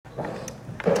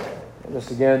Let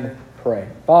us again pray.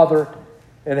 Father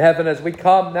in heaven, as we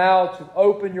come now to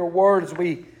open your word, as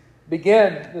we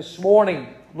begin this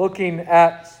morning looking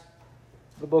at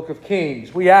the book of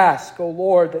Kings, we ask, O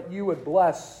Lord, that you would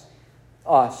bless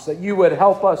us, that you would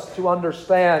help us to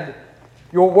understand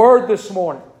your word this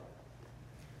morning.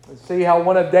 And see how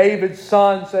one of David's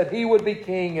sons said he would be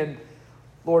king. And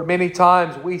Lord, many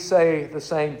times we say the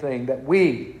same thing, that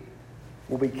we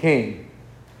will be king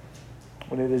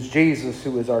when it is Jesus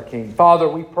who is our king. Father,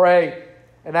 we pray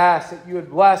and ask that you would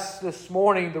bless this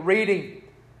morning the reading,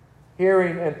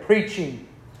 hearing, and preaching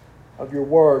of your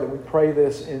word. And we pray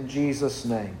this in Jesus'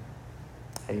 name.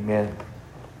 Amen.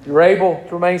 If you're able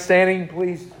to remain standing,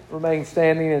 please remain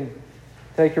standing and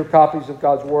take your copies of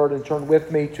God's word and turn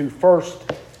with me to 1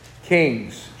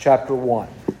 Kings chapter 1.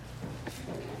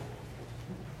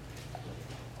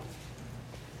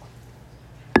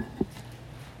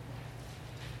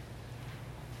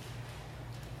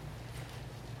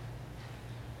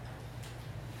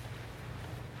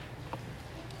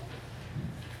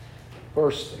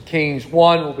 First Kings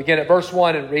 1, we'll begin at verse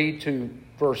 1 and read to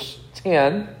verse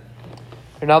 10.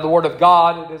 And now the word of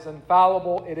God, it is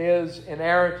infallible, it is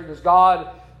inerrant, it is God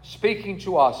speaking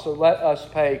to us. So let us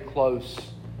pay close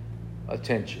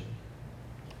attention.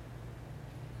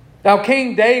 Now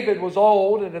King David was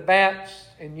old and advanced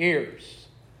in years.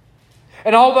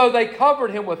 And although they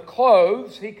covered him with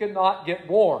clothes, he could not get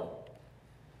warm.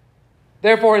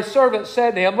 Therefore his servant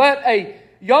said to him, "Let a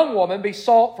young woman be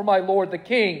sought for my lord the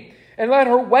king, and let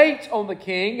her wait on the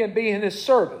king and be in his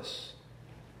service.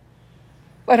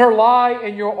 Let her lie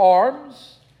in your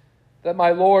arms, that my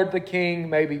lord the king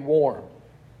may be warm."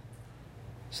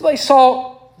 So they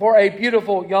sought for a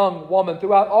beautiful young woman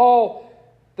throughout all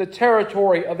the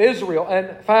territory of Israel,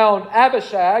 and found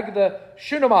Abishag the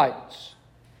Shunammite,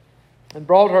 and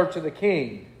brought her to the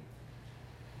king.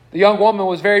 The young woman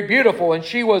was very beautiful, and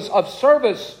she was of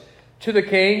service to the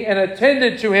king, and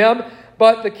attended to him,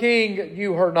 but the king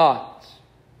knew her not.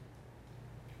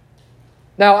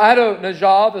 Now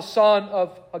Adonijah, the son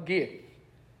of Haggith,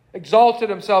 exalted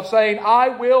himself, saying, "I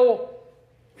will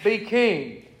be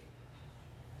king."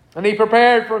 And he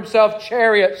prepared for himself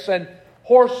chariots and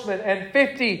horsemen and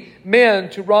 50 men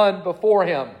to run before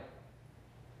him.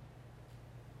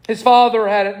 His father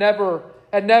had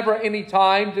never any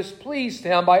time displeased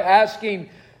him by asking,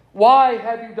 "Why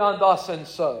have you done thus and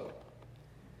so?"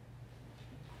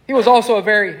 He was also a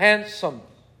very handsome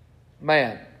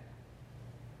man.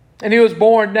 And he was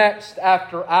born next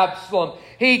after Absalom.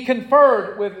 He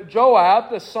conferred with Joab,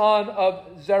 the son of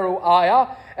Zeruiah,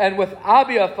 and with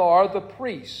Abiathar, the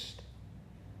priest.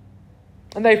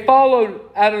 And they followed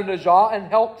Adonijah and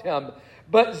helped him.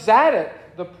 But Zadok,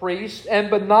 the priest,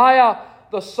 and Benaiah,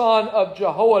 the son of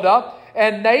Jehoiada,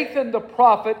 and Nathan, the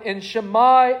prophet, and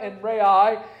Shimei and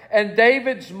Rei, and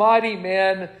David's mighty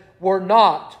men were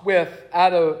not with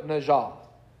Adonijah.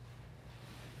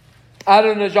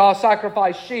 Adonijah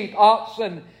sacrificed sheep,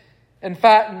 oxen, and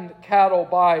fattened cattle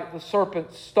by the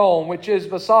serpent's stone, which is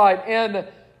beside En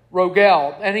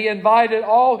Rogel. And he invited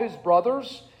all his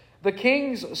brothers, the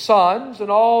king's sons,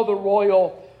 and all the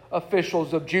royal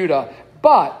officials of Judah.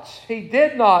 But he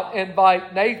did not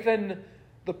invite Nathan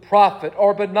the prophet,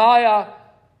 or Benaiah,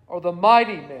 or the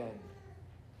mighty men,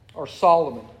 or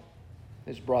Solomon,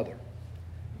 his brother.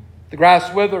 The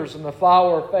grass withers and the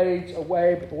flower fades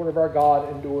away, but the word of our God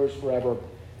endures forever.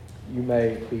 You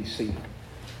may be seated.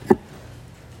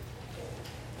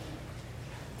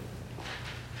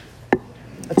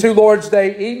 Two Lord's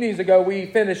Day evenings ago, we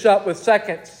finished up with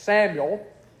 2 Samuel.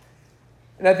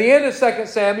 And at the end of 2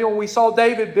 Samuel, we saw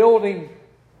David building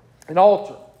an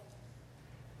altar.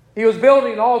 He was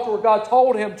building an altar where God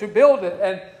told him to build it,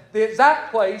 and the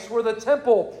exact place where the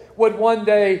temple would one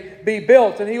day be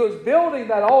built. And he was building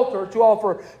that altar to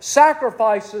offer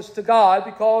sacrifices to God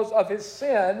because of his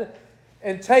sin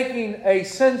and taking a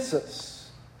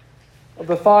census of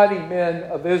the fighting men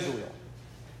of Israel.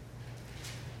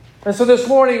 And so this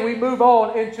morning we move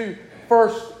on into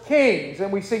 1 Kings,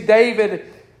 and we see David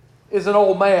is an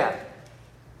old man.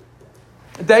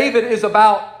 David is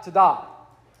about to die.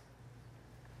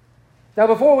 Now,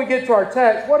 before we get to our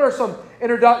text, what are some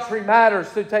introductory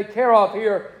matters to take care of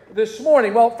here this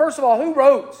morning? Well, first of all, who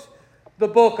wrote the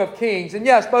book of Kings? And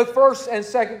yes, both 1st and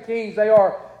 2nd Kings, they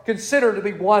are considered to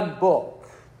be one book.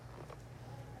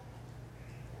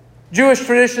 Jewish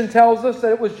tradition tells us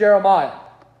that it was Jeremiah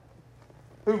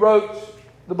who wrote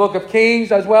the book of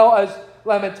Kings, as well as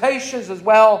Lamentations, as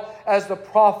well as the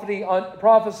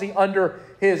prophecy under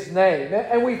his name.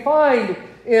 And we find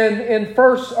in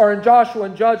Joshua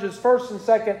and Judges, 1st and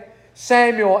 2nd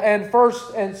Samuel, and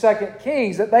 1st and 2nd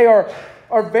Kings, that they are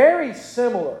very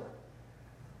similar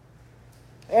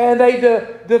And they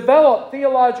develop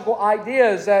theological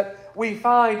ideas that we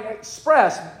find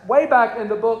expressed way back in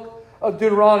the book of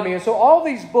Deuteronomy. And so all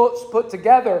these books put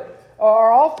together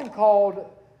are often called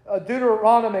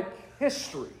Deuteronomic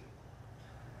history.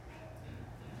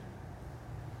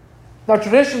 Now,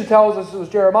 tradition tells us it was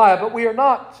Jeremiah, but we are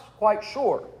not quite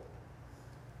sure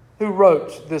who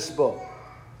wrote this book.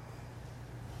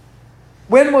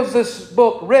 When was this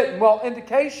book written? Well,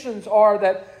 indications are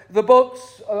that the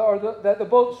books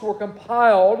were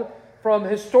compiled from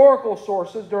historical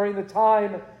sources during the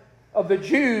time of the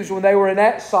Jews when they were in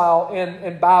exile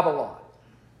in Babylon.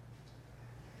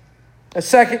 The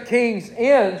 2 Kings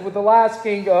ends with the last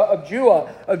king of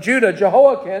Judah,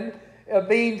 Jehoiakim,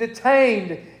 being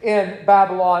detained in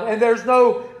Babylon. And there's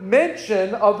no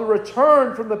mention of the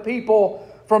return from the people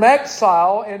from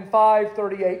exile in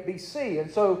 538 BC.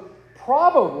 And so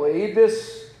probably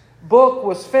this book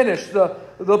was finished, the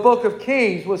book of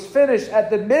Kings was finished at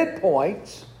the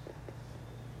midpoint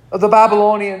of the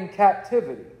Babylonian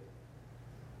captivity.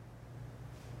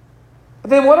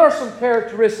 But then what are some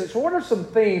characteristics? What are some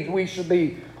themes we should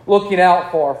be looking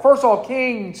out for? First of all,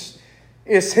 Kings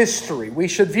is history. We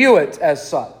should view it as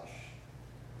such.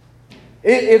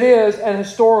 It is an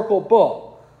historical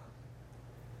book.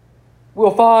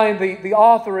 We'll find the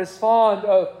author is fond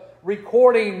of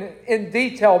recording in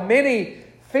detail many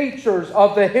features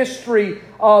of the history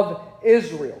of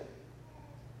Israel.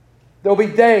 There'll be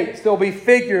dates, there'll be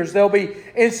figures, there'll be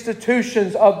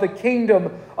institutions of the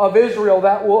kingdom of Israel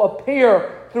that will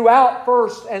appear throughout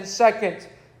 1st and 2nd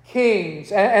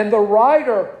Kings. And the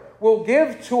writer will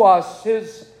give to us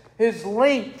his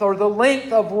length, or the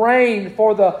length of reign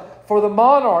for the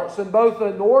monarchs in both the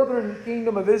northern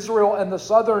kingdom of Israel and the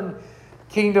southern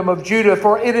kingdom of Judah.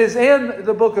 For it is in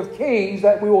the book of Kings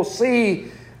that we will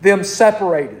see them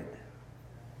separated.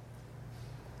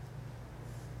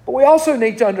 But we also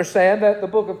need to understand that the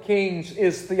book of Kings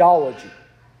is theology.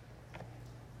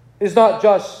 It's not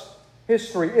just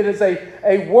history. It is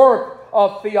a work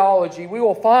of theology. We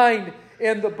will find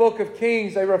in the book of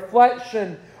Kings a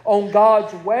reflection on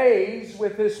God's ways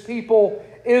with His people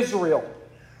Israel.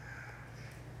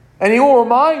 And He will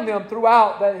remind them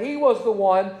throughout that He was the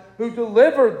one who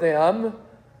delivered them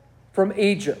from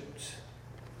Egypt.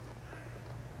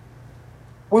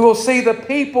 We will see the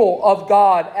people of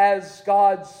God as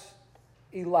God's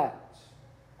elect.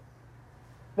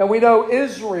 Now we know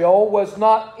Israel was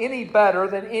not any better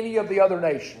than any of the other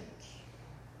nations.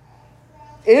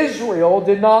 Israel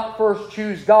did not first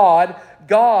choose God.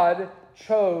 God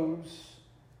chose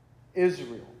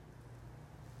Israel.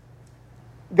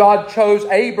 God chose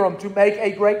Abram to make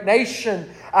a great nation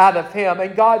out of him.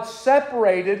 And God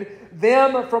separated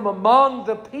them from among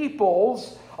the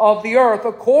peoples of the earth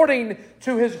according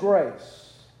to His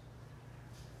grace.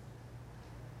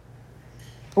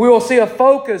 We will see a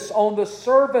focus on the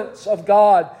servants of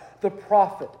God, the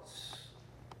prophets.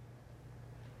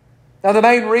 Now, the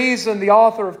main reason the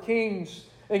author of Kings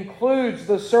includes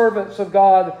the servants of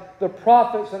God, the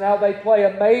prophets, and how they play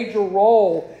a major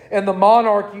role in the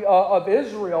monarchy of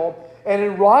Israel, and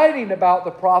in writing about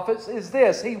the prophets, is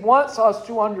this. He wants us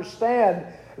to understand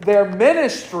their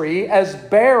ministry as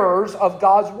bearers of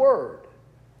God's Word.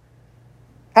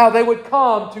 How they would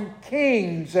come to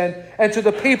kings and to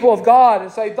the people of God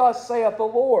and say, "Thus saith the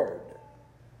Lord."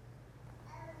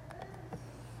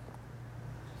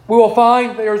 We will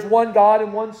find there's one God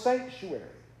and one sanctuary.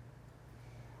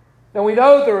 Now we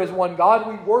know there is one God.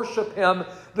 We worship Him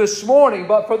this morning.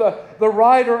 But for the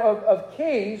writer of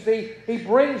Kings, he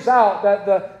brings out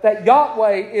that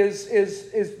Yahweh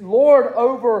is Lord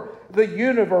over the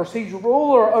universe. He's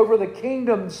ruler over the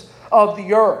kingdoms of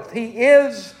the earth. He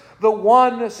is the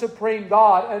one supreme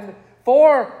God. And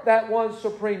for that one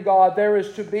supreme God, there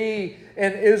is to be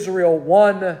in Israel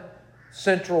one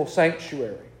central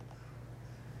sanctuary.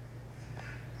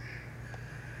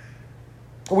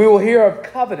 We will hear of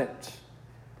covenant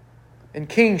and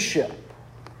kingship.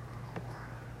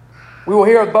 We will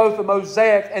hear of both the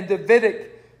Mosaic and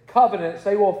Davidic covenants.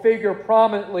 They will figure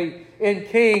prominently in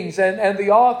Kings. And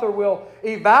the author will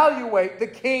evaluate the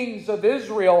kings of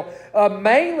Israel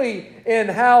mainly in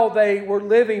how they were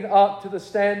living up to the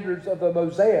standards of the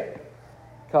Mosaic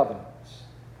covenants.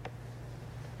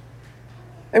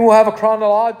 And we'll have a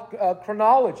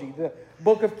chronology. The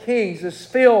book of Kings is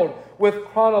filled with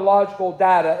chronological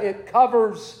data. It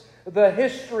covers the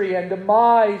history and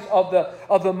demise of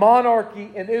the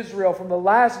monarchy in Israel from the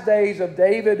last days of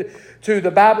David to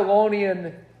the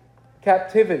Babylonian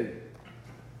captivity.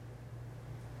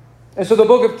 And so the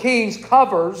book of Kings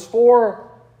covers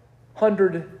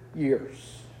 400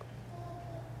 years.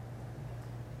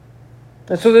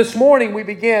 And so this morning we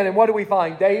begin, and what do we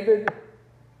find? David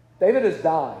is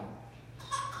dying.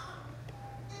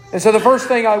 And so the first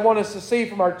thing I want us to see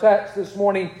from our text this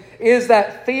morning is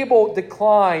that feeble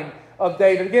decline of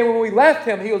David. Again, when we left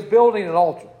him, he was building an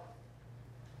altar.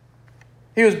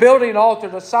 He was building an altar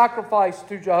to sacrifice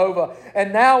to Jehovah.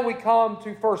 And now we come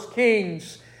to 1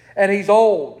 Kings, and he's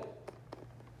old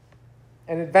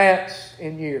and advanced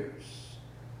in years.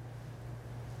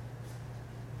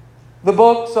 The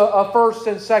books of 1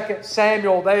 and 2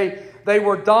 Samuel, they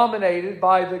were dominated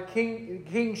by the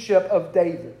kingship of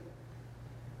David.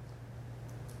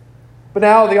 But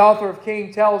now the author of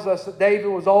Kings tells us that David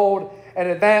was old and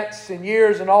advanced in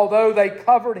years, and although they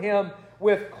covered him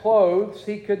with clothes,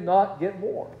 he could not get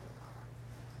warm.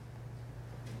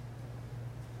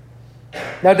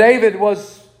 Now David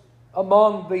was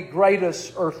among the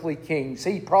greatest earthly kings.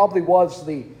 He probably was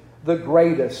the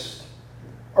greatest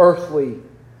earthly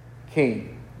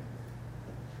king.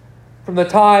 From the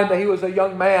time that he was a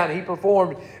young man, he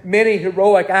performed many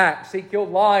heroic acts. He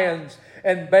killed lions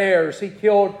and bears. He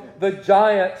killed the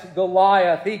giant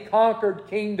Goliath. He conquered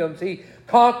kingdoms. He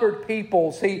conquered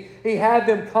peoples. He had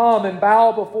them come and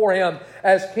bow before him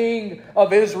as king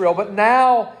of Israel. But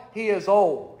now he is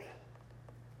old.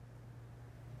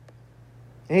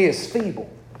 He is feeble.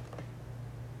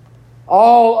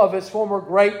 All of his former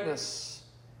greatness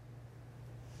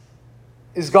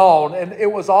is gone. And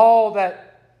it was all that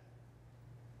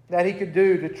he could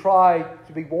do to try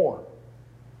to be warm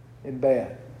in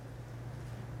bed.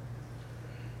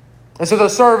 And so the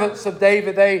servants of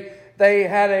David, they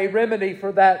had a remedy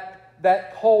for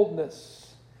that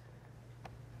coldness.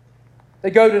 They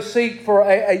go to seek for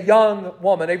a young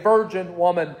woman, a virgin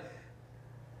woman,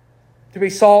 to be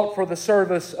sought for the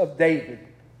service of David.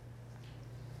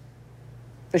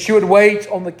 That she would wait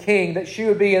on the king, that she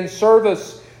would be in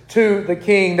service to the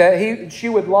king, that she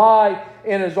would lie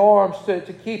in his arms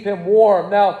to keep him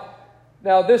warm.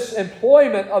 Now this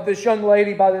employment of this young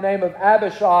lady by the name of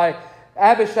Abishag,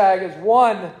 as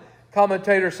one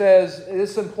commentator says,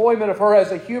 this employment of her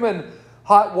as a human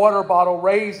hot water bottle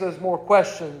raises more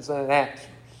questions than answers.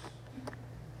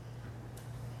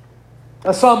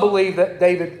 Now, some believe that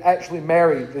David actually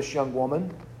married this young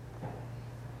woman.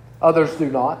 Others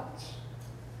do not.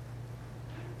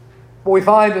 But we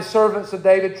find the servants of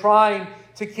David trying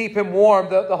to keep him warm.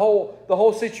 The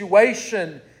whole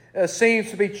situation seems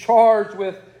to be charged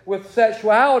with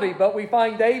sexuality. But we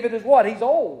find David is what? He's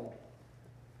old.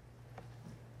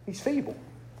 He's feeble.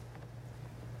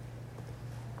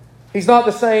 He's not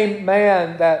the same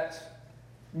man that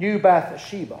knew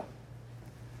Bathsheba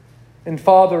and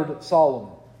fathered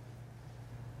Solomon.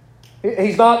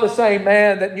 He's not the same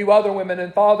man that knew other women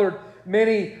and fathered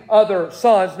many other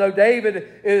sons. No, David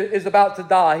is about to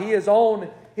die. He is on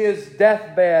his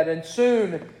deathbed, and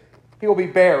soon he will be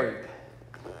buried.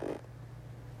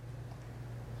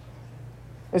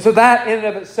 And so that in and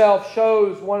of itself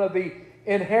shows one of the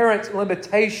inherent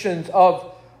limitations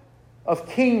of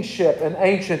kingship in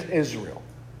ancient Israel.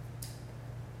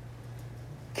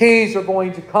 Kings are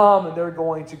going to come and they're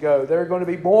going to go. They're going to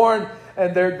be born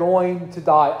and they're going to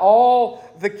die. All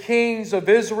the kings of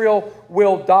Israel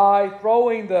will die,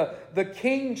 throwing the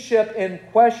kingship in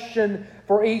question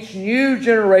for each new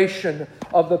generation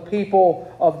of the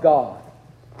people of God.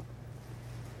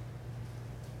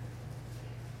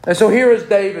 And so here is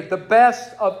David, the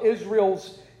best of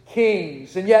Israel's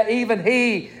kings, and yet even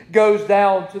he goes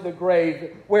down to the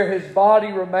grave where his body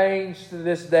remains to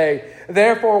this day.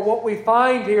 Therefore, what we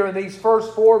find here in these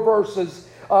first 4 verses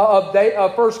of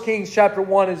 1 Kings chapter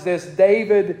 1 is this: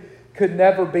 David could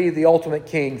never be the ultimate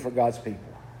king for God's people.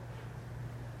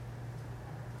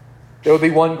 There would be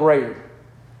one greater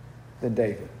than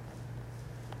David.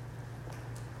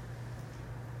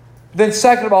 Then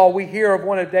second of all, we hear of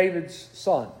one of David's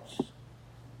sons,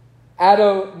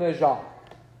 Adonijah.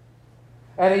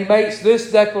 And he makes this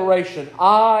declaration: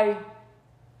 I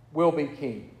will be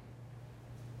king.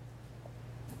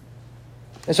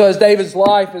 And so as David's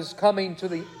life is coming to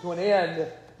an end,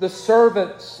 the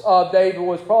servants of David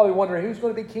was probably wondering who's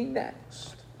going to be king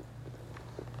next.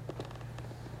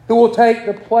 Who will take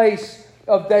the place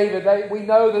of David? We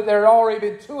know that there had already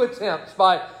been 2 attempts,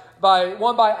 one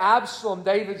by Absalom,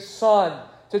 David's son,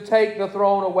 to take the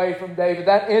throne away from David.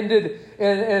 That ended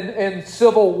in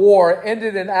civil war. It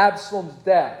ended in Absalom's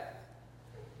death.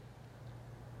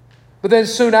 But then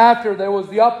soon after, there was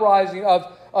the uprising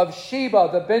of Sheba,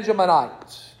 the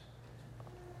Benjaminite,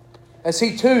 as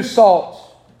he too sought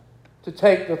to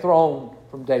take the throne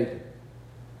from David.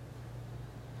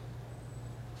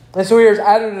 And so here's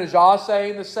Adonijah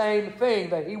saying the same thing,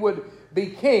 that he would be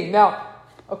king. Now,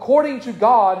 according to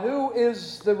God, who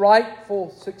is the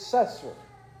rightful successor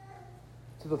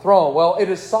to the throne? Well, it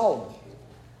is Solomon.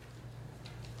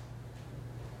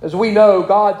 As we know,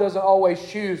 God doesn't always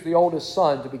choose the oldest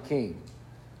son to be king.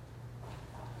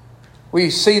 We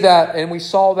see that, and we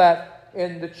saw that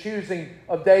in the choosing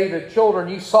of David. Children,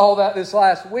 you saw that this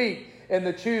last week in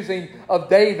the choosing of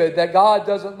David, that God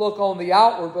doesn't look on the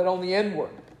outward, but on the inward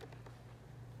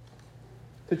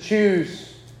to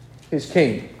choose His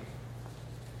king.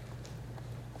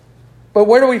 But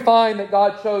where do we find that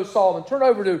God chose Solomon? Turn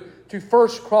over to 1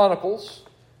 Chronicles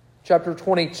chapter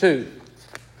 22.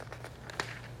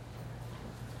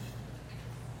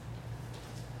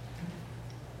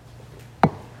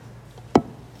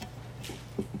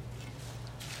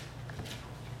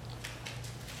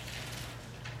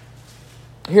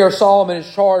 Here Solomon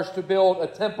is charged to build a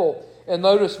temple. And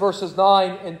notice verses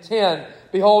 9 and 10.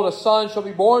 Behold, a son shall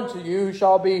be born to you who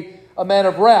shall be a man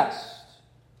of rest.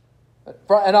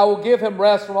 And I will give him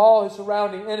rest from all his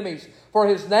surrounding enemies. For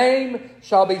his name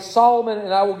shall be Solomon,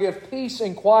 and I will give peace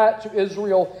and quiet to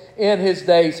Israel in his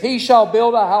days. He shall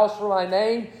build a house for my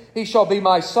name. He shall be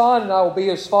my son, and I will be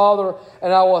his father.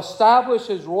 And I will establish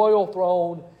his royal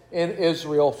throne in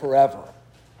Israel forever.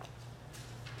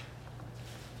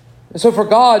 And so for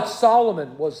God,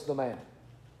 Solomon was the man.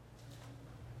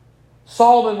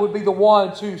 Solomon would be the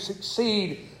one to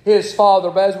succeed his father.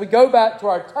 But as we go back to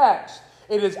our text,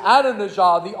 it is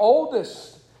Adonijah, the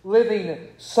oldest living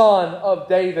son of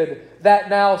David, that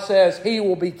now says he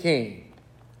will be king.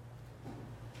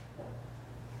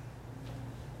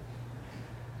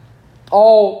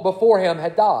 All before him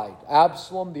had died.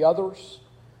 Absalom, the others,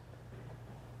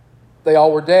 they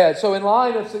all were dead. So in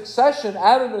line of succession,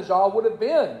 Adonijah would have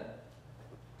been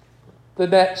the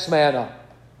next man up.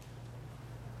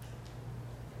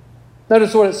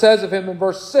 Notice what it says of him in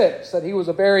verse 6, that he was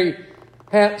a very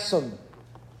handsome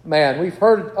man. We've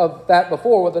heard of that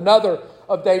before with another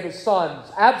of David's sons,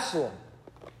 Absalom.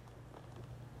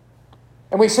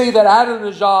 And we see that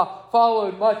Adonijah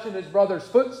followed much in his brother's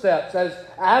footsteps. As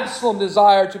Absalom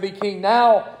desired to be king,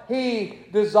 now he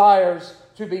desires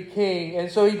to be king. And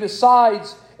so he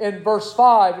decides in verse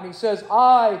 5, and he says,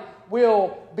 I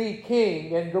will be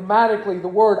king. And grammatically, the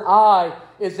word I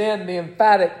is in the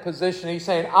emphatic position. He's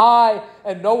saying, I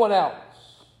and no one else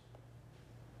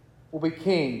will be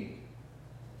king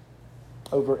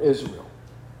over Israel.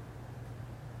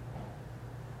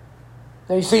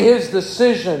 Now you see, his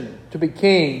decision to be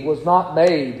king was not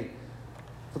made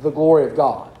for the glory of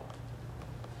God.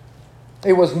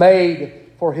 It was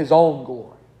made for his own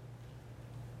glory.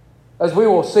 As we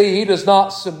will see, he does not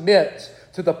submit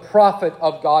to the prophet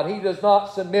of God. He does not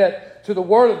submit to the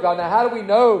word of God. Now, how do we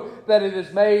know that it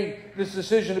is made, this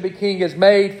decision to be king is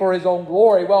made for his own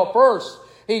glory? Well, first,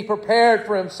 he prepared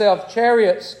for himself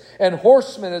chariots and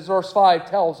horsemen, as verse 5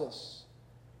 tells us,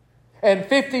 and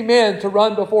 50 men to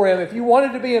run before him. If you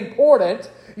wanted to be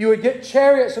important, you would get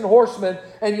chariots and horsemen,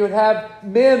 and you would have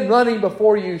men running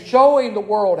before you, showing the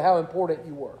world how important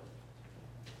you were.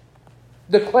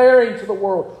 Declaring to the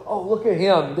world, oh, look at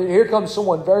him. Here comes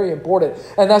someone very important.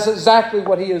 And that's exactly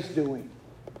what he is doing.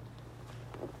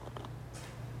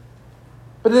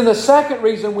 But then the second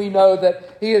reason we know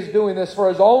that he is doing this for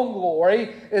his own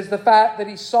glory is the fact that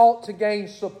he sought to gain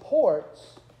support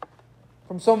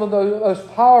from some of the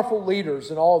most powerful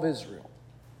leaders in all of Israel.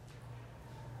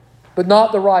 But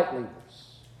not the right leaders.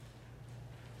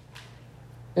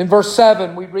 In verse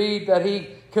 7, we read that he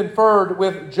conferred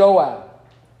with Joab.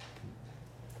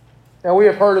 Now, we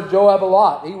have heard of Joab a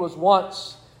lot. He was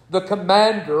once the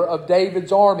commander of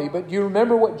David's army. But do you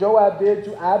remember what Joab did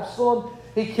to Absalom?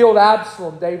 He killed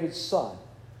Absalom, David's son.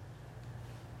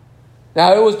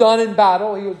 Now, it was done in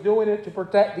battle. He was doing it to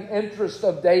protect the interest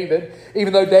of David,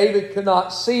 even though David could not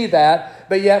see that.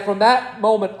 But yet, from that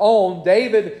moment on,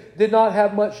 David did not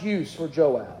have much use for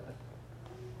Joab.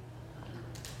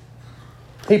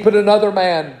 He put another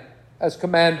man as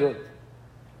commander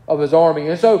of his army.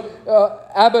 And so,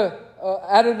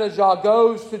 Adonijah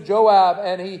goes to Joab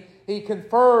and he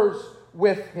confers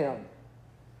with him.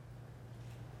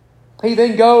 He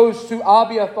then goes to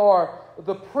Abiathar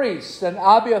the priest, and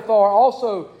Abiathar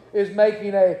also is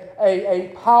making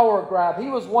a power grab. He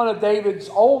was one of David's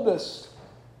oldest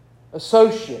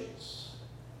associates.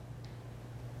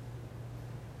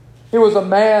 He was a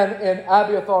man in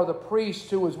Abiathar the priest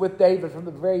who was with David from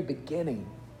the very beginning.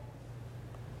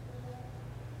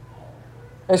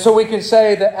 And so we can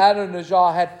say that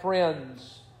Adonijah had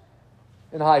friends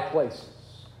in high places.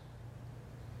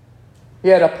 He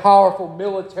had a powerful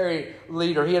military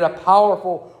leader. He had a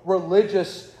powerful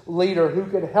religious leader who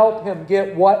could help him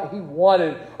get what he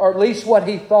wanted, or at least what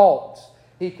he thought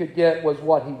he could get was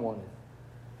what he wanted.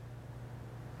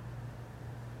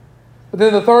 But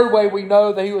then the third way we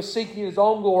know that he was seeking his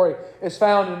own glory is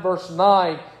found in verse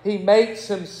 9. He makes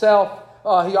himself,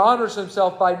 he honors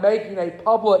himself by making a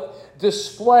public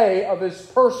display of his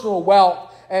personal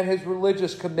wealth and his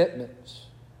religious commitments.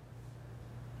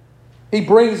 He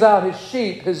brings out his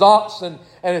sheep, his oxen,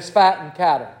 and his fattened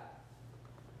cattle.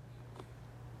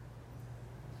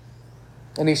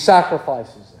 And he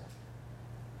sacrifices them.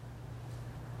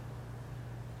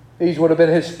 These would have been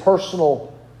his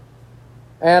personal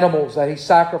animals that he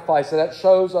sacrificed. That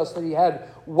shows us that he had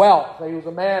wealth, that he was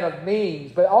a man of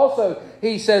means. But also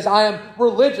he says, I am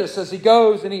religious, as he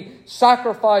goes and he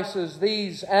sacrifices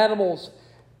these animals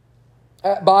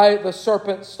by the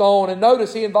serpent stone. And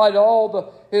notice he invited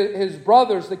all his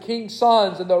brothers, the king's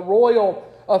sons, and the royal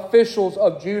officials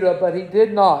of Judah, but he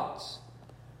did not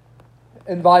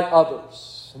invite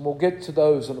others. And we'll get to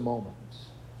those in a moment.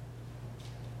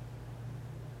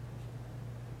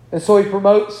 And so he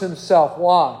promotes himself.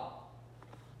 Why?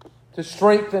 To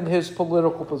strengthen his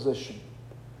political position.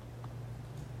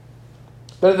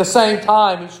 But at the same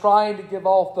time, he's trying to give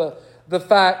off the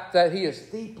fact that he is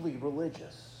deeply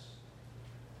religious.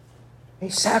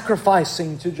 He's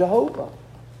sacrificing to Jehovah.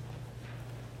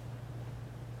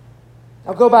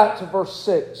 Now go back to verse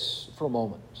 6 for a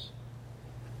moment.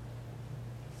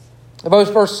 In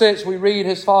verse 6, we read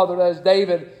his father, that is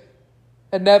David,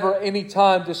 had never any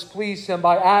time displeased him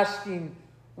by asking,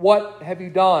 what have you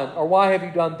done? Or why have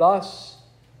you done thus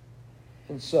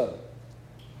and so?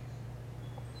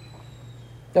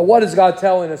 Now what is God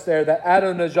telling us there? That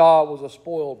Adonijah was a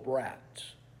spoiled brat.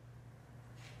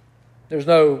 There's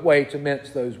no way to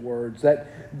mince those words.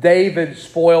 That David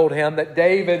spoiled him. That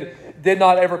David did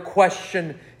not ever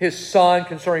question his son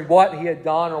concerning what he had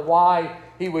done or why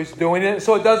he was doing it.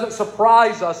 So it doesn't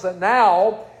surprise us that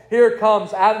now here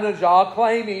comes Adonijah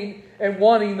claiming and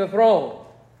wanting the throne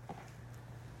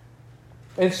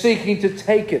and seeking to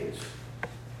take it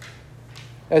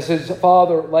as his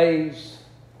father lays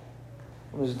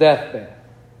on his deathbed.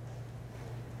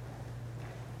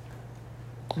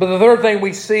 But the third thing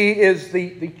we see is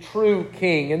the true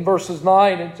king. In verses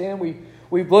 9 and 10,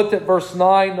 we've looked at verse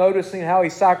 9, noticing how he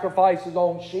sacrificed his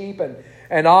own sheep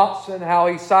and oxen, how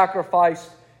he sacrificed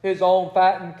his own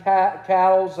fattened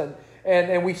cattle,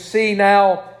 and we see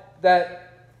now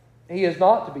that he is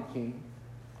not to be king.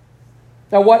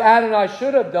 Now, what Adonai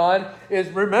should have done is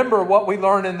remember what we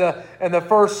learned in the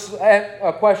first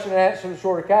question and answer to the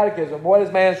Shorter Catechism. What is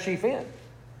man's chief end?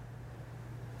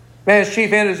 Man's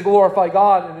chief end is to glorify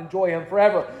God and enjoy Him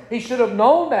forever. He should have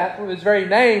known that from his very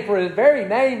name, for his very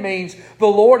name means the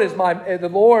Lord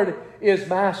is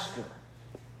master.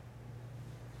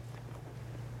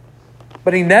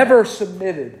 But he never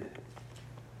submitted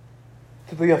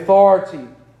to the authority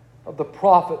of the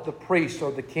prophet, the priest,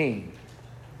 or the king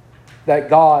that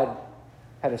God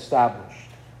had established.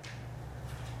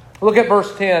 Look at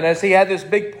verse 10. As he had this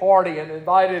big party and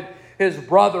invited his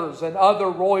brothers and other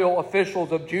royal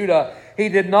officials of Judah, he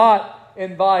did not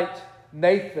invite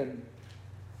Nathan,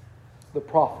 the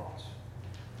prophet.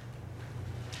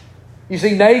 You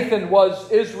see, Nathan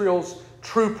was Israel's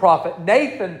true prophet.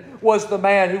 Nathan was the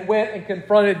man who went and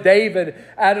confronted David,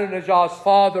 Adonijah's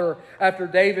father, after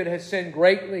David had sinned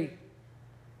greatly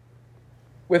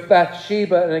with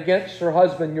Bathsheba and against her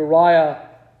husband Uriah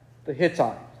the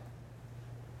Hittite.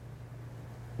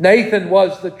 Nathan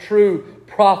was the true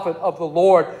prophet of the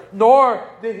Lord. Nor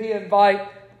did he invite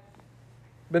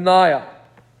Benaiah.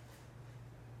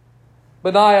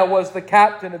 Benaiah was the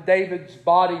captain of David's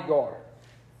bodyguard.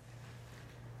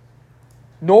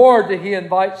 Nor did he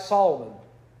invite Solomon,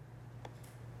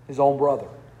 his own brother.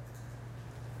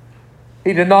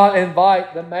 He did not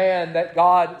invite the man that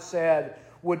God said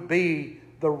would be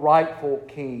the rightful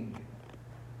king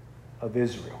of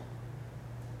Israel.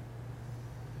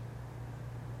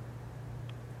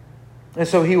 And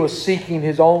so he was seeking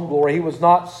his own glory. He was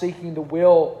not seeking the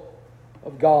will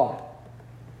of God.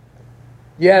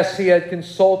 Yes, he had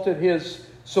consulted his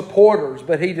supporters,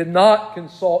 but he did not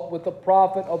consult with the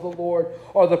prophet of the Lord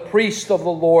or the priest of the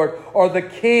Lord or the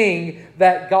king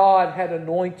that God had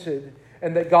anointed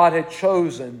and that God had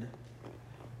chosen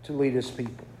to lead His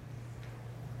people.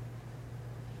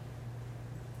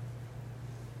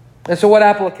 And so what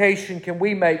application can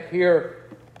we make here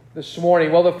this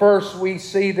morning? Well, the first, we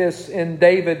see this in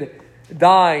David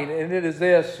dying, and it is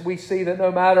this. We see that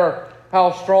no matter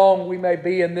how strong we may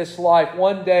be in this life,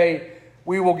 one day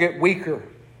we will get weaker.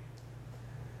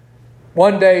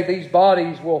 One day these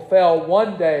bodies will fail.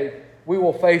 One day we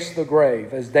will face the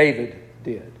grave, as David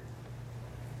did.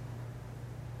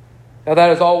 Now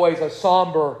that is always a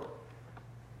somber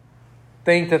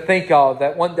thing to think of,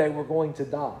 that one day we're going to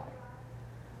die.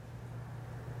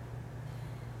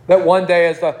 That one day,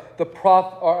 as the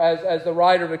prophet, or as the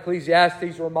writer of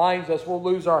Ecclesiastes reminds us, we'll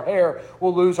lose our hair,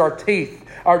 we'll lose our teeth,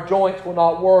 our joints will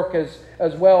not work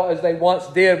as well as they once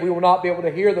did. We will not be able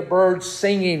to hear the birds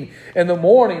singing in the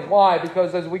morning. Why?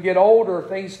 Because as we get older,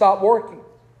 things stop working.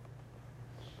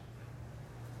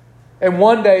 And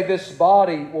one day this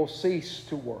body will cease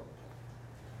to work.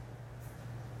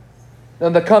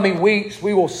 In the coming weeks,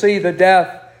 we will see the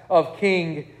death of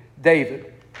King David.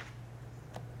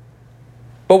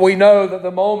 But we know that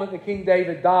the moment that King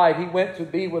David died, he went to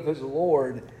be with his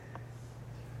Lord.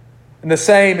 And the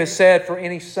same is said for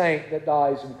any saint that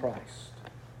dies in Christ.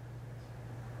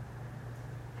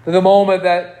 The moment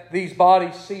that these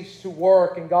bodies cease to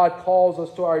work and God calls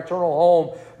us to our eternal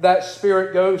home, that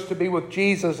spirit goes to be with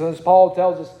Jesus. And as Paul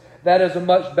tells us, that is a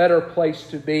much better place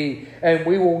to be. And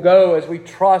we will go as we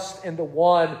trust in the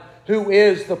one who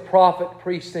is the prophet,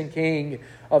 priest, and king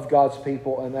of God's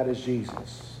people, and that is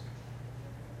Jesus.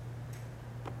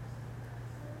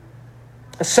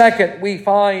 Second, we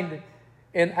find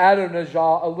in Adonijah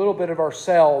a little bit of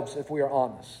ourselves, if we are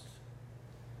honest.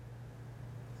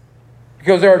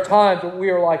 Because there are times when we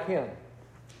are like him.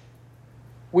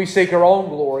 We seek our own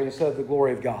glory instead of the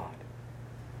glory of God.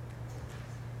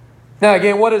 Now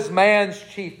again, what is man's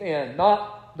chief end?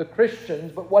 Not the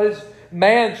Christians, but what is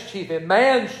man's chief end?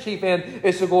 Man's chief end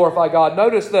is to glorify God.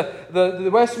 Notice the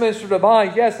Westminster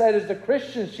Divines, yes, that is the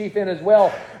Christian's chief end as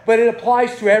well, but it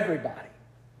applies to everybody.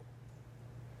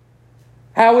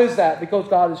 How is that? Because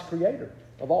God is creator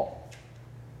of all.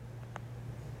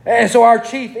 And so our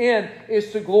chief end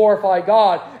is to glorify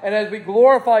God. And as we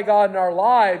glorify God in our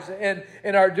lives and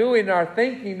in our doing and our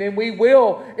thinking, then we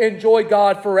will enjoy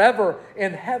God forever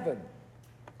in heaven.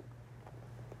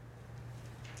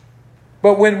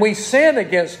 But when we sin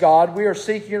against God, we are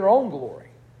seeking our own glory.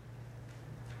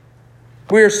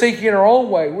 We are seeking our own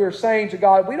way. We are saying to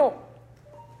God, we don't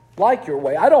like your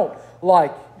way. I don't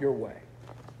like your way.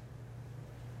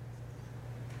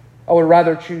 I would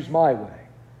rather choose my way.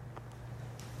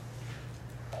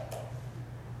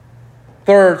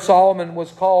 Third, Solomon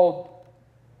was called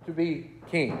to be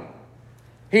king.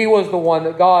 He was the one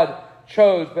that God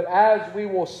chose. But as we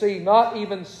will see, not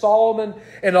even Solomon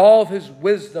in all of his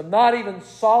wisdom, not even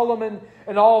Solomon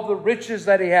in all of the riches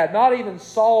that he had, not even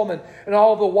Solomon in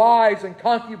all the wives and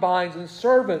concubines and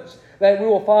servants that we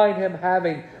will find him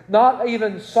having, not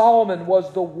even Solomon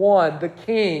was the one, the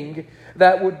king,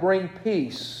 that would bring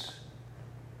peace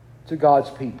to God's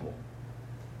people.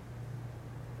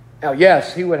 Now,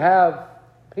 yes, he would have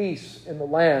peace in the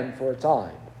land for a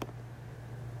time.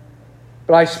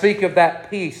 But I speak of that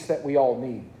peace that we all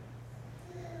need.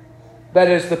 That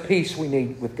is the peace we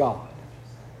need with God.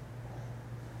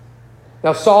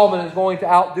 Now, Solomon is going to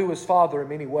outdo his father in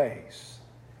many ways.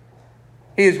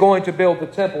 He is going to build the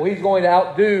temple. He's going to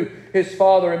outdo his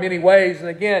father in many ways. And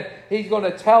again, he's going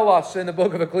to tell us in the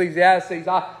book of Ecclesiastes,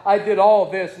 I did all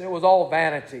of this and it was all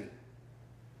vanity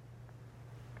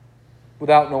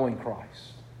without knowing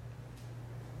Christ.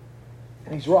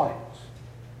 And he's right.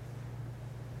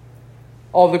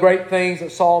 All the great things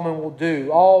that Solomon will do,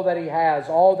 all that he has,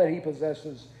 all that he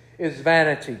possesses is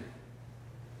vanity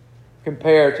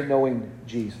compared to knowing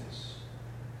Jesus.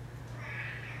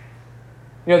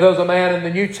 You know, there was a man in the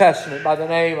New Testament by the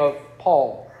name of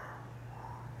Paul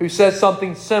who says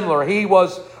something similar. He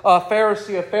was a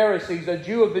Pharisee of Pharisees, a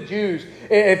Jew of the Jews.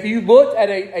 If you looked at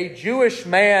a Jewish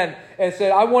man and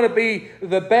said, I want to be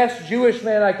the best Jewish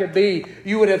man I could be,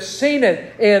 you would have seen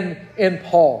it in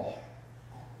Paul.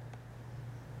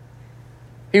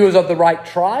 He was of the right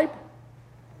tribe.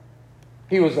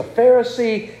 He was a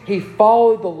Pharisee. He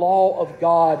followed the law of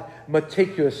God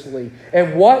meticulously.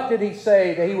 And what did he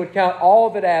say that he would count all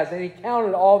of it as? And he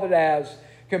counted all of it as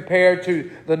compared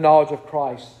to the knowledge of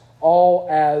Christ. All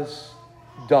as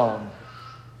dung.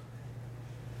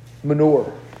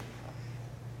 Manure.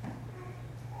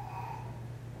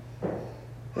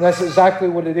 And that's exactly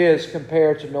what it is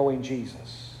compared to knowing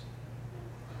Jesus.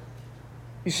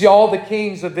 You see, all the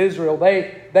kings of Israel,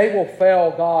 they will fail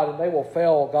God and they will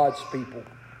fail God's people.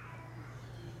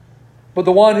 But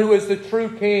the one who is the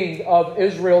true king of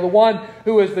Israel, the one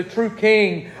who is the true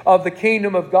king of the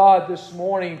kingdom of God this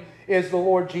morning is the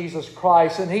Lord Jesus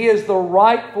Christ. And He is the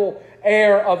rightful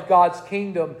heir of God's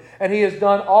kingdom. And He has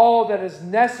done all that is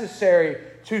necessary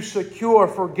to secure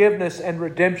forgiveness and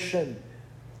redemption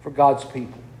for God's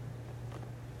people.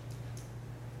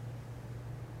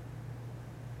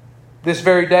 This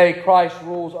very day, Christ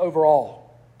rules over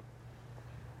all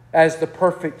as the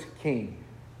perfect King,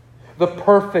 the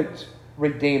perfect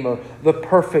Redeemer, the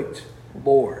perfect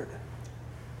Lord.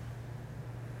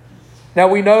 Now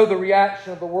we know the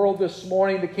reaction of the world this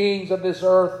morning, the kings of this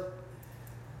earth.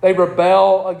 They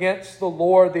rebel against the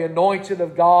Lord, the anointed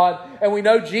of God. And we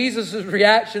know Jesus'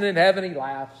 reaction in heaven, He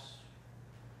laughs.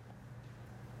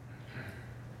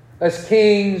 As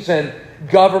kings and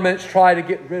governments try to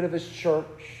get rid of His church,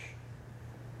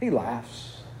 He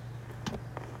laughs.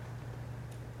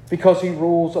 Because He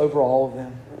rules over all of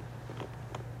them.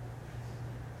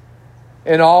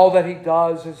 And all that He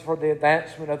does is for the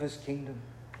advancement of His kingdom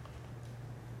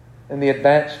and the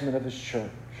advancement of His church.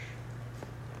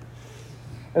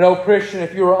 And oh Christian,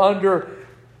 if you are under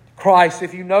Christ,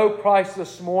 if you know Christ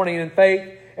this morning in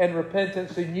faith and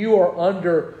repentance, then you are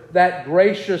under that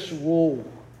gracious rule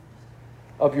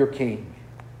of your King.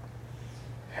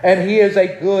 And He is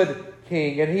a good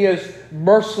King, and He is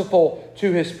merciful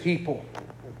to His people.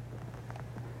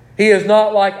 He is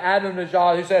not like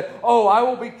Adonijah who said, "Oh, I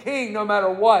will be king no matter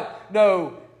what."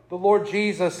 No, the Lord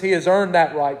Jesus, He has earned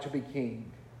that right to be king.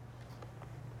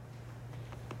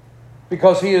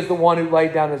 Because He is the one who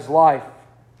laid down His life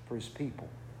for His people.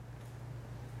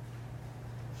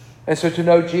 And so to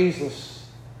know Jesus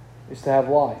is to have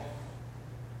life.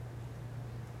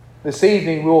 This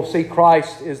evening we will see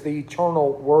Christ is the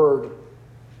eternal Word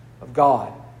of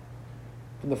God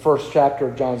from the first chapter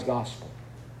of John's Gospel.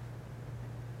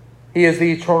 He is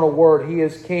the eternal Word. He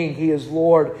is King. He is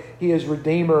Lord. He is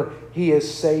Redeemer. He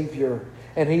is Savior.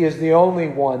 And He is the only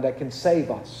one that can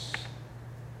save us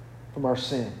from our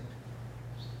sin.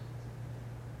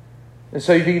 And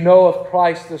so if you know of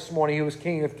Christ this morning, He was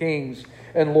King of Kings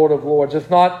and Lord of Lords. If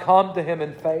not, come to Him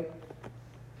in faith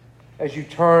as you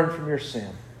turn from your sin.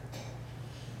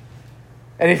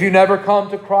 And if you never come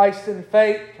to Christ in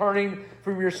faith, turning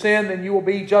from your sin, then you will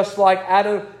be just like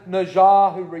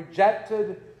Adonijah, who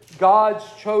rejected God's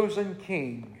chosen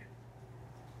king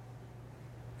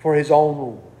for his own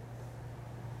rule.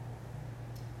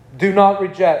 Do not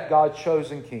reject God's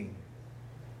chosen king,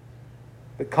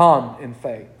 but come in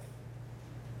faith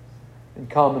and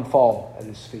come and fall at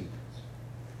His feet.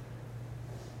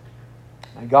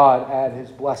 May God add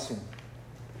His blessing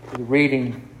to the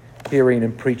reading, hearing,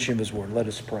 and preaching of His Word. Let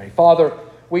us pray. Father,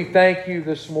 we thank You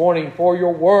this morning for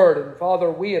Your Word. And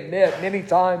Father, we admit many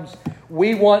times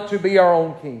we want to be our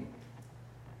own king.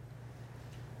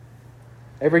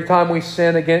 Every time we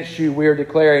sin against You, we are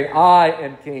declaring, "I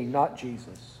am king," not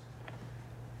Jesus.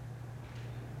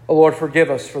 Oh Lord, forgive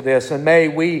us for this. And may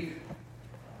we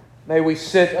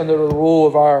sit under the rule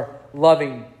of our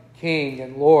loving King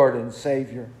and Lord and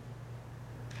Savior.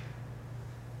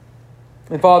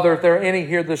 And Father, if there are any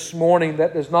here this morning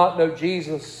that does not know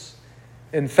Jesus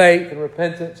in faith and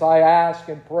repentance, I ask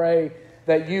and pray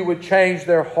that You would change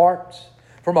their hearts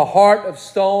from a heart of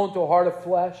stone to a heart of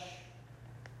flesh.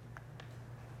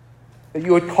 That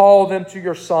You would call them to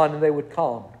Your Son and they would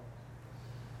come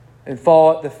and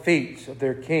fall at the feet of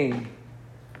their King,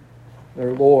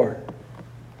 their Lord,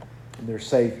 and their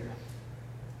Savior.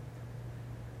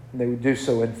 And they would do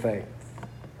so in faith.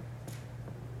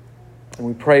 And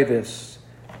we pray this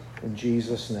in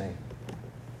Jesus' name.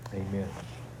 Amen.